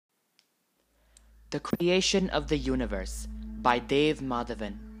The Creation of the Universe by Dev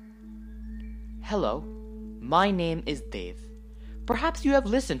Madhavan. Hello, my name is Dev. Perhaps you have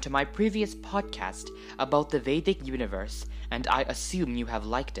listened to my previous podcast about the Vedic universe, and I assume you have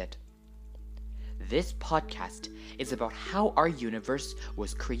liked it. This podcast is about how our universe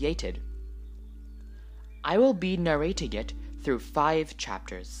was created. I will be narrating it through 5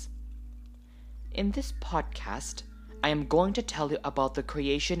 chapters. In this podcast, I am going to tell you about the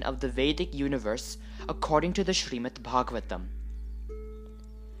creation of the Vedic universe according to the Srimad Bhagavatam.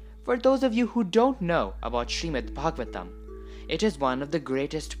 For those of you who don't know about Srimad Bhagavatam, it is one of the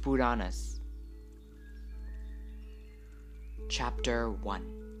greatest Puranas. Chapter 1.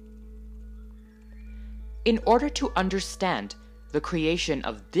 In order to understand the creation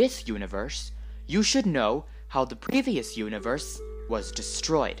of this universe, you should know how the previous universe was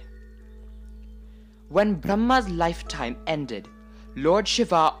destroyed. When Brahma's lifetime ended, Lord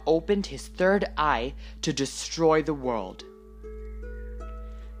Shiva opened his third eye to destroy the world.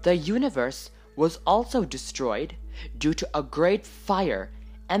 The universe was also destroyed due to a great fire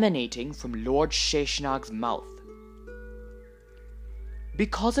emanating from Lord Sheshnag's mouth.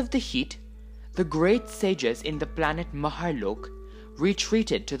 Because of the heat, the great sages in the planet Maharlok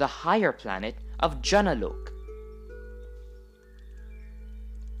retreated to the higher planet of Janalok.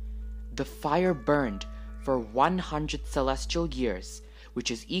 The fire burned for 100 celestial years, which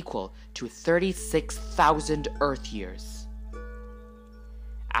is equal to 36,000 Earth years.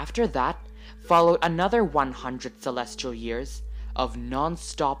 After that, followed another 100 celestial years of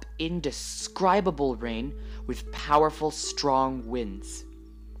non-stop, indescribable rain with powerful, strong winds.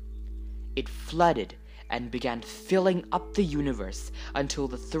 It flooded and began filling up the universe until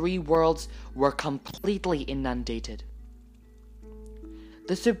the 3 worlds were completely inundated.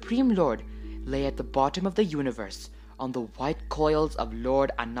 The Supreme Lord lay at the bottom of the universe on the white coils of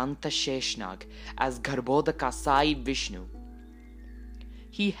Lord Ananta Sheshnag as Garbhodaka Sai Vishnu.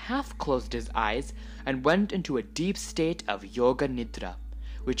 He half closed his eyes and went into a deep state of Yoga Nidra,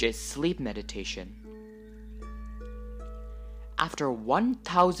 which is sleep meditation. After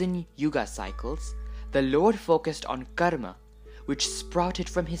 1,000 yuga cycles, the Lord focused on karma, which sprouted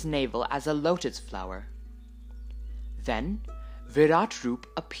from his navel as a lotus flower. Then, Virat Roop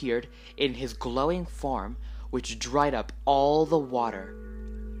appeared in his glowing form, which dried up all the water.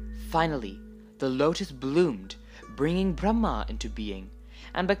 Finally, the lotus bloomed, bringing Brahma into being,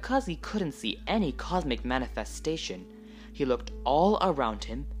 and because he couldn't see any cosmic manifestation, he looked all around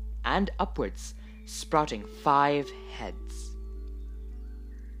him and upwards, sprouting 5 heads.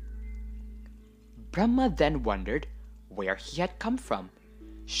 Brahma then wondered where he had come from.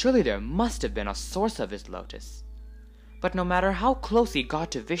 Surely there must have been a source of his lotus. But no matter how close he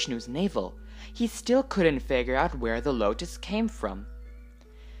got to Vishnu's navel, he still couldn't figure out where the lotus came from.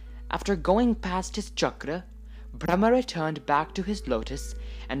 After going past his chakra, Brahma returned back to his lotus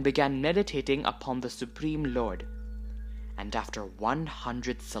and began meditating upon the Supreme Lord. And after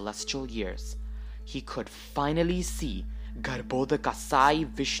 100 celestial years, he could finally see Garbhodaka Sai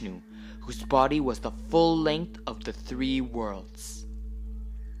Vishnu, whose body was the full length of the 3 worlds.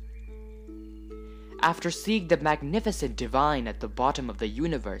 After seeing the magnificent divine at the bottom of the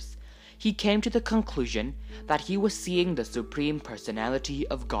universe, he came to the conclusion that he was seeing the Supreme Personality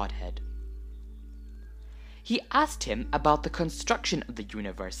of Godhead. He asked him about the construction of the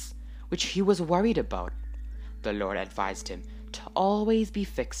universe, which he was worried about. The Lord advised him to always be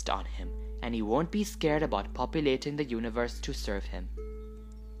fixed on him, and he won't be scared about populating the universe to serve him.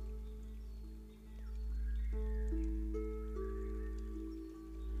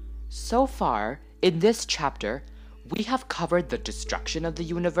 So far, in this chapter, we have covered the destruction of the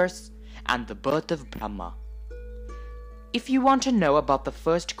universe and the birth of Brahma. If you want to know about the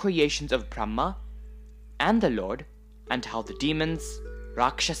first creations of Brahma and the Lord, and how the demons,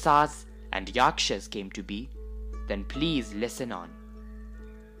 Rakshasas, and Yakshas came to be, then please listen on.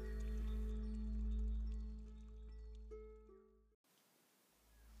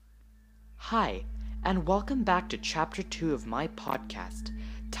 Hi, and welcome back to Chapter 2 of my podcast,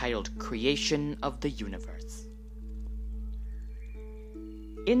 titled Creation of the Universe.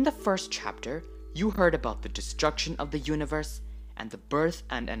 In the first chapter, you heard about the destruction of the universe and the birth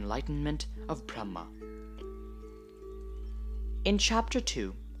and enlightenment of Brahma. In Chapter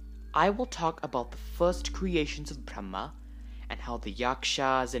 2, I will talk about the first creations of Brahma and how the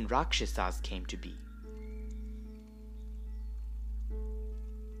Yakshas and Rakshasas came to be.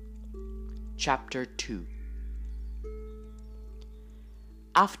 Chapter 2.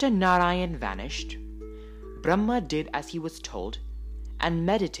 After Narayan vanished, Brahma did as he was told and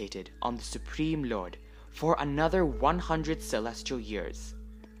meditated on the Supreme Lord for another 100 celestial years.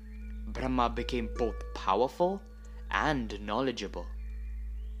 Brahma became both powerful and knowledgeable.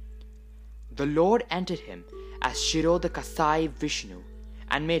 The Lord entered him as Kshirodakasai Vishnu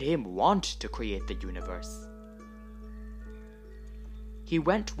and made him want to create the universe. He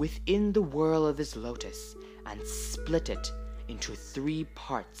went within the whirl of his lotus and split it into 3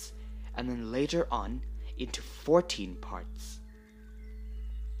 parts, and then later on into 14 parts.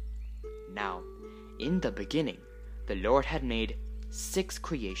 Now, in the beginning, the Lord had made 6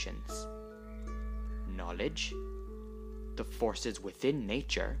 creations: knowledge, the forces within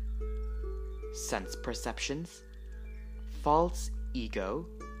nature, sense perceptions, false ego,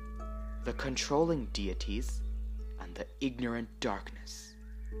 the controlling deities, and the ignorant darkness.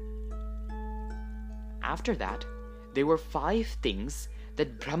 After that, there were 5 things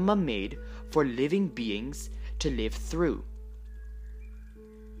that Brahma made for living beings to live through: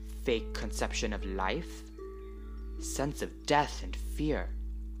 fake conception of life, sense of death and fear,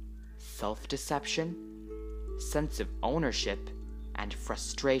 self-deception, sense of ownership, and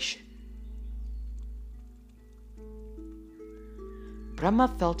frustration. Brahma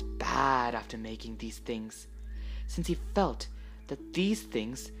felt bad after making these things, since he felt that these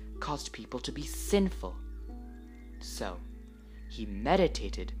things caused people to be sinful. So, he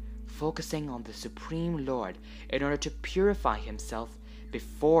meditated, focusing on the Supreme Lord in order to purify himself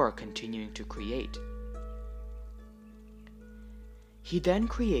before continuing to create. He then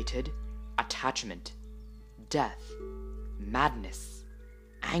created attachment, death, madness,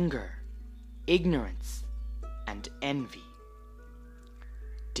 anger, ignorance, and envy.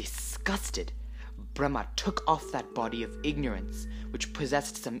 Disgusted, Brahma took off that body of ignorance which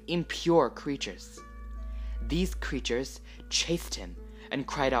possessed some impure creatures. These creatures chased him and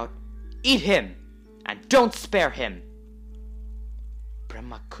cried out, "Eat him, and don't spare him!"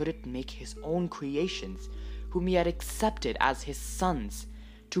 Brahma couldn't make his own creations, whom he had accepted as his sons,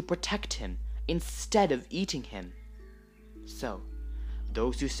 to protect him instead of eating him. So,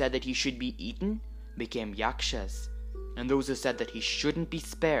 those who said that he should be eaten became yakshas, and those who said that he shouldn't be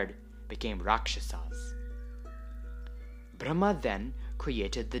spared became rakshasas. Brahma then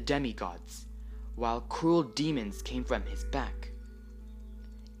created the demigods, while cruel demons came from his back.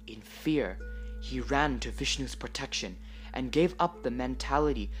 In fear, he ran to Vishnu's protection and gave up the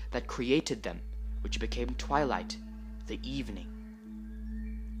mentality that created them, which became twilight, the evening.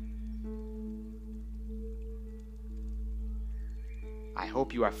 I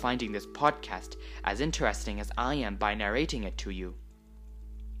hope you are finding this podcast as interesting as I am by narrating it to you.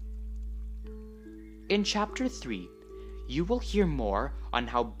 In Chapter 3, you will hear more on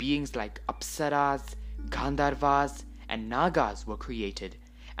how beings like Apsaras, Gandharvas, and Nagas were created,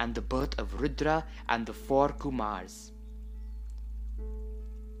 and the birth of Rudra and the 4 Kumars.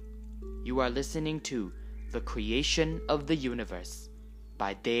 You are listening to The Creation of the Universe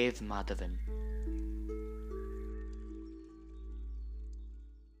by Dev Madhavan.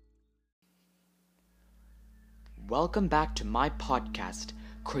 Welcome back to my podcast,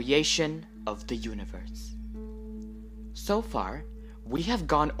 Creation of the Universe. So far, we have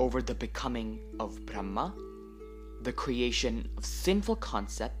gone over the becoming of Brahma, the creation of sinful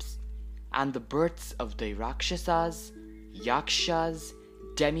concepts, and the births of the Rakshasas, Yakshas,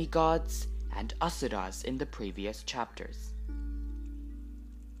 demigods, and Asuras in the previous chapters.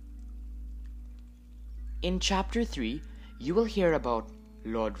 In Chapter 3, you will hear about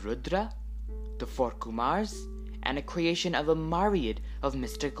Lord Rudra, the 4 Kumars, and a creation of a myriad of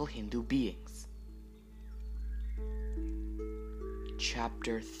mystical Hindu beings.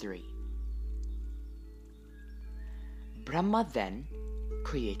 Chapter 3. Brahma then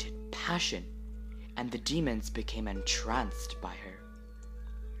created passion, and the demons became entranced by her.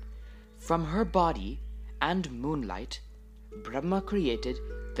 From her body and moonlight, Brahma created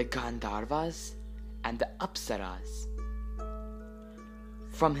the Gandharvas and the Apsaras.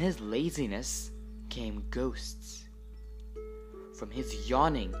 From his laziness came ghosts. From his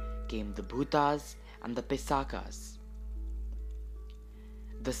yawning came the Bhutas and the Pisakas.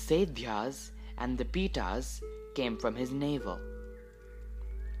 The Saidhyas and the Pitas came from his navel.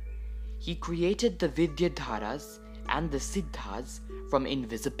 He created the Vidyadharas and the Siddhas from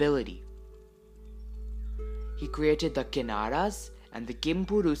invisibility. He created the Kinnaras and the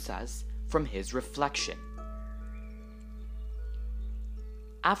Kimpurusas from his reflection.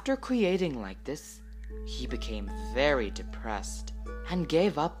 After creating like this, he became very depressed and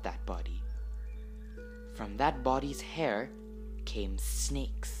gave up that body. From that body's hair came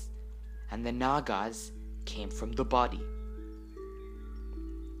snakes, and the Nagas came from the body.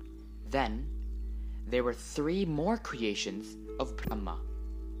 Then there were 3 more creations of Brahma: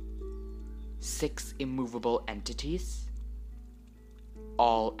 6 immovable entities,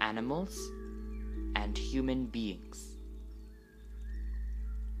 all animals and human beings.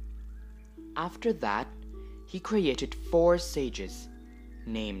 After that, he created 4 sages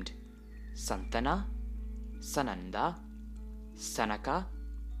named Santana, Sananda, Sanaka,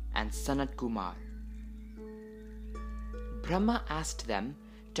 and Sanat Kumar. Brahma asked them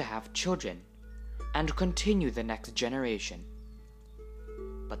to have children and continue the next generation.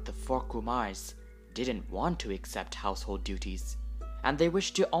 But the 4 Kumars didn't want to accept household duties, and they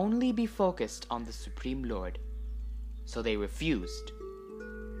wished to only be focused on the Supreme Lord, so they refused.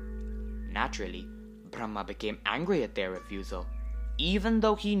 Naturally, Brahma became angry at their refusal, even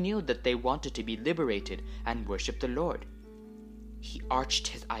though he knew that they wanted to be liberated and worship the Lord. He arched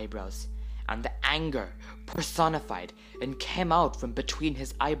his eyebrows, and the anger personified and came out from between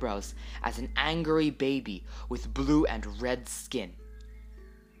his eyebrows as an angry baby with blue and red skin.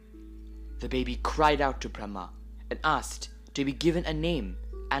 The baby cried out to Brahma and asked to be given a name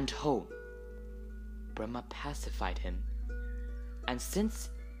and home. Brahma pacified him, and since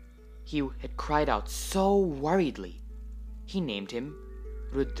he had cried out so worriedly, he named him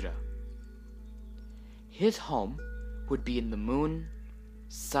Rudra. His home would be in the moon,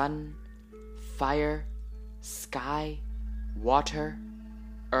 sun, fire, sky, water,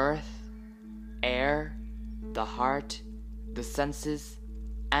 earth, air, the heart, the senses,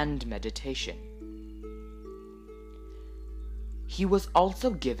 and meditation. He was also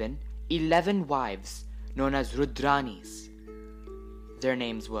given 11 wives known as Rudranis. Their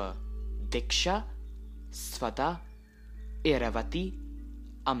names were Diksha, Svata, Iravati,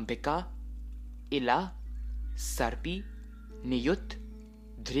 Ambika, Ila, Sarpi, Niyut,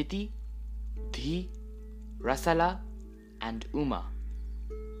 Dhriti, Dhi, Rasala, and Uma.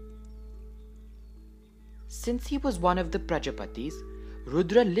 Since he was one of the Prajapatis,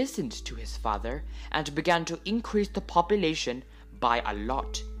 Rudra listened to his father and began to increase the population by a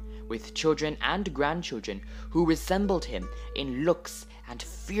lot, with children and grandchildren who resembled him in looks and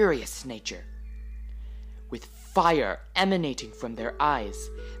furious nature. With fire emanating from their eyes,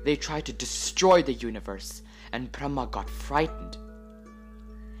 they tried to destroy the universe, and Brahma got frightened.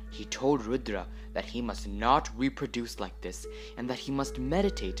 He told Rudra that he must not reproduce like this and that he must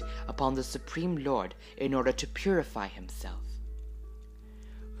meditate upon the Supreme Lord in order to purify himself.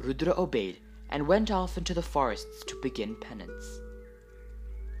 Rudra obeyed and went off into the forests to begin penance.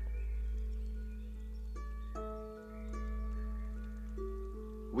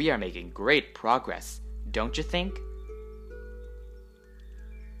 We are making great progress, don't you think?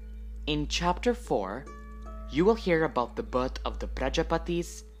 In chapter 4, you will hear about the birth of the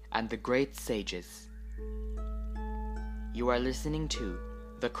Prajapatis and the great sages. You are listening to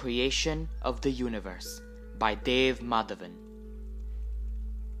The Creation of the Universe by Dev Madhavan.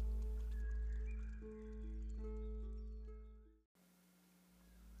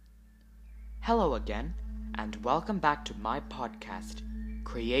 Hello again, and welcome back to my podcast,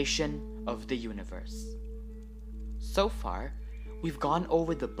 Creation of the Universe. So far, we've gone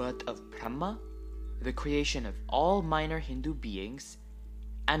over the birth of Brahma, the creation of all minor Hindu beings,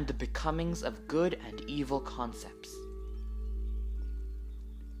 and the becomings of good and evil concepts.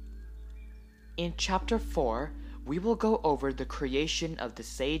 In chapter 4, we will go over the creation of the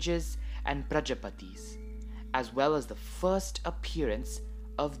sages and Prajapatis, as well as the first appearance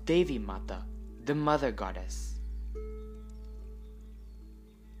of Devi Mata, the mother goddess.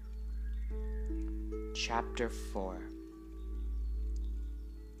 Chapter 4.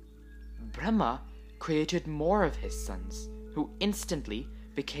 Brahma created more of his sons, who instantly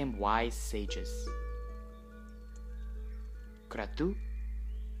became wise sages. Kratu,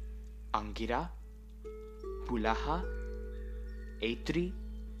 Angira, Pulaha, Aitri,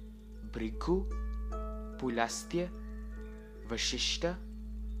 Bhrigu, Pulastya, Vashishta,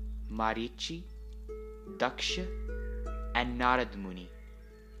 Marichi, Daksha, and Narad Muni,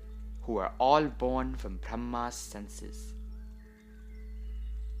 who are all born from Brahma's senses.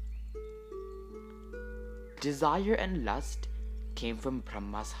 Desire and lust came from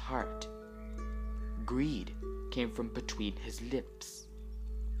Brahma's heart. Greed came from between his lips.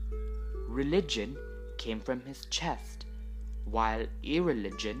 Religion came from his chest, while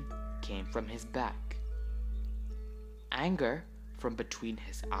irreligion came from his back. Anger from between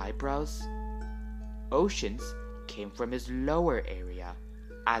his eyebrows. Oceans came from his lower area,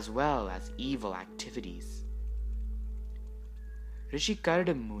 as well as evil activities. Rishi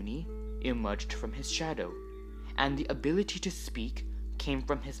Karda Muni emerged from his shadow, and the ability to speak came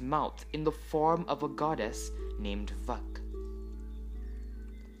from his mouth in the form of a goddess named Vak.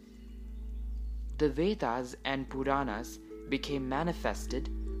 The Vedas and Puranas became manifested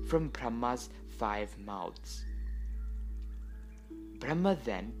from Brahma's 5 mouths. Brahma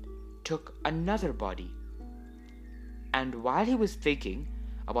then took another body, and while he was thinking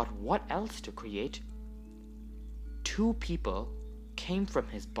about what else to create, two people came from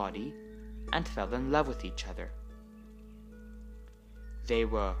his body and fell in love with each other. They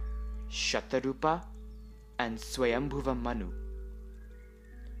were Shatarupa and Swayambhuva Manu.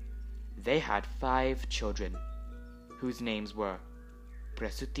 They had 5 children, whose names were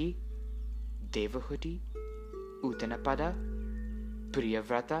Prasuti, Devahuti, Uttanapada,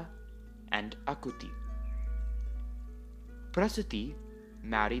 Priyavrata, and Akuti. Prasuti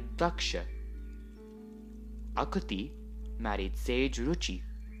married Daksha. Akuti married sage Ruchi,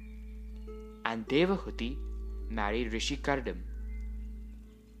 and Devahuti married Rishi Kardam.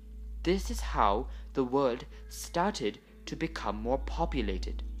 This is how the world started to become more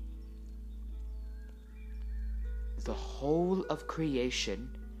populated. The whole of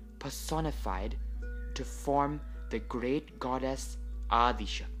creation personified to form the great goddess Adi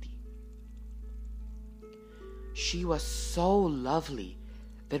Shakti. She was so lovely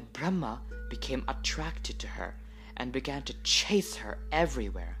that Brahma became attracted to her and began to chase her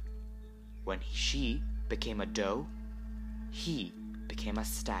everywhere. When she became a doe, he became a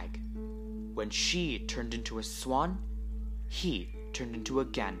stag. When she turned into a swan, he turned into a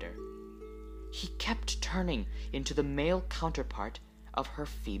gander. He kept turning into the male counterpart of her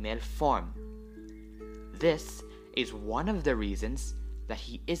female form. This is one of the reasons that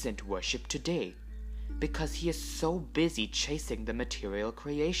he isn't worshipped today, because he is so busy chasing the material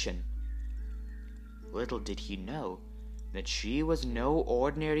creation. Little did he know that she was no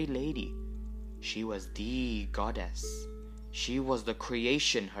ordinary lady. She was the goddess. She was the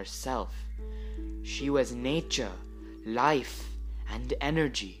creation herself. She was nature, life, and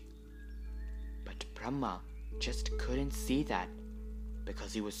energy. But Brahma just couldn't see that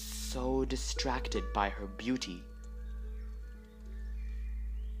because he was so distracted by her beauty.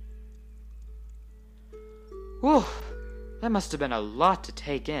 Whew, that must have been a lot to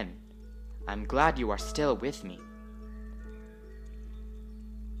take in. I'm glad you are still with me.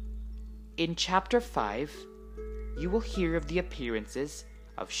 In Chapter 5, you will hear of the appearances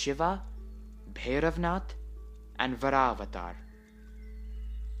of Shiva, Bhairavnath, and Varavatar.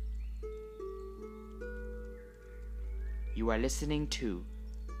 You are listening to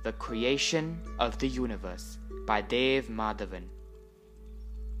The Creation of the Universe by Dev Madhavan.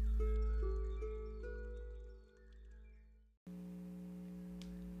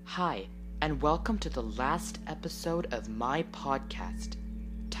 Hi, and welcome to the last episode of my podcast,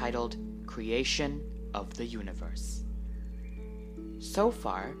 titled Creation of the Universe. So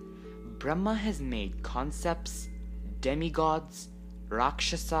far, Brahma has made concepts, demigods,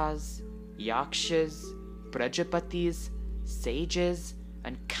 Rakshasas, Yakshas, Prajapatis, sages,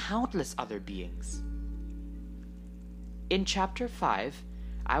 and countless other beings. In Chapter 5,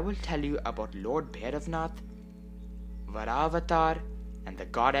 I will tell you about Lord Bhairavnath, Varavatar, and the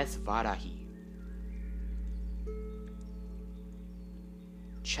goddess Varahi.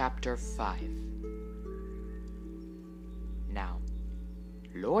 Chapter 5. Now,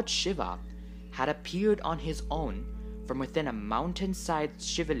 Lord Shiva had appeared on his own from within a mountainside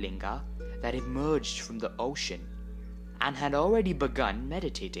Shivalinga that emerged from the ocean and had already begun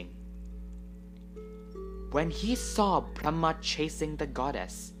meditating. When he saw Brahma chasing the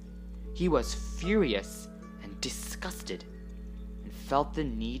goddess, he was furious and disgusted and felt the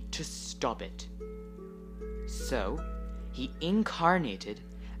need to stop it. So, he incarnated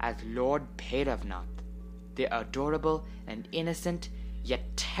as Lord Bhairavnath, the adorable and innocent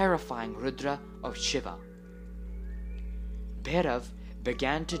yet terrifying Rudra of Shiva. Bhairav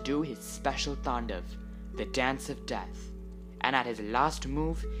began to do his special Tandav, the dance of death, and at his last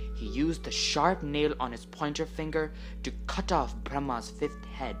move he used the sharp nail on his pointer finger to cut off Brahma's 5th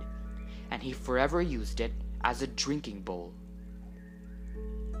head, and he forever used it as a drinking bowl.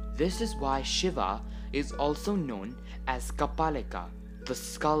 This is why Shiva is also known as Kapalika, the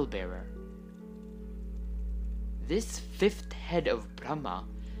skull bearer. This 5th head of Brahma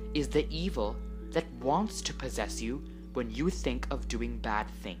is the evil that wants to possess you when you think of doing bad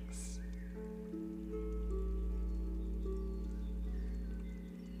things.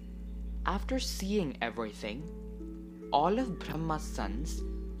 After seeing everything, all of Brahma's sons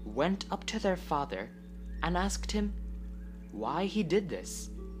went up to their father and asked him why he did this,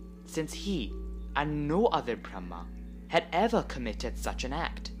 since he and no other Brahma had ever committed such an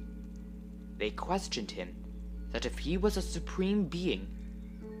act. They questioned him that if he was a supreme being,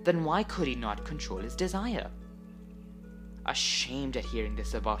 then why could he not control his desire? Ashamed at hearing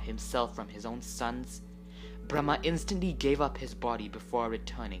this about himself from his own sons, Brahma instantly gave up his body before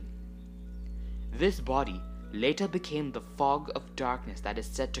returning. This body later became the fog of darkness that is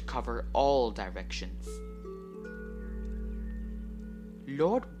said to cover all directions.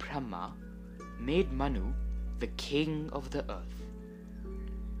 Lord Brahma made Manu the king of the earth.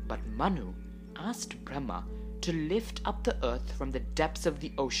 But Manu asked Brahma to lift up the earth from the depths of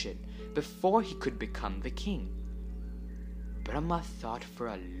the ocean before he could become the king. Brahma thought for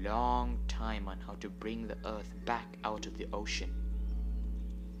a long time on how to bring the earth back out of the ocean.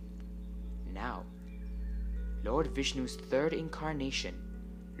 Now, Lord Vishnu's third incarnation,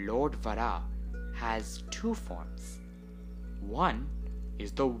 Lord Vara, has two forms. One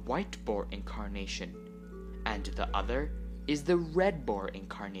is the white boar incarnation, and the other is the red boar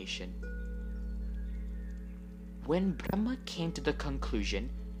incarnation. When Brahma came to the conclusion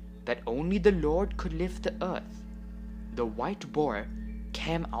that only the Lord could lift the earth, the white boar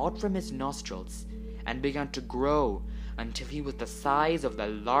came out from his nostrils and began to grow until he was the size of the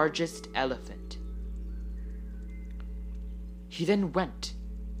largest elephant. He then went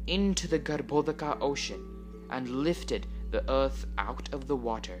into the Garbhodaka ocean and lifted the earth out of the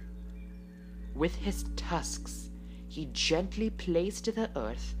water. With his tusks, he gently placed the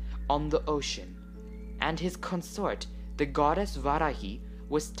earth on the ocean, and his consort, the goddess Varahi,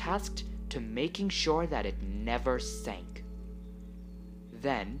 was tasked to making sure that it never sank.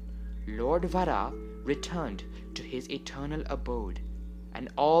 Then Lord Vara returned to his eternal abode, and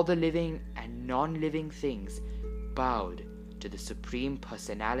all the living and non-living things bowed to the Supreme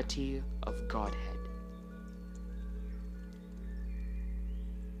Personality of Godhead.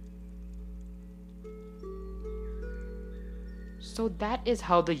 So that is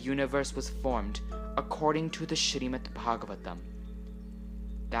how the universe was formed according to the Srimad Bhagavatam.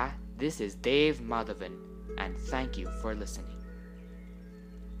 This is Dave Madhavan, and thank you for listening.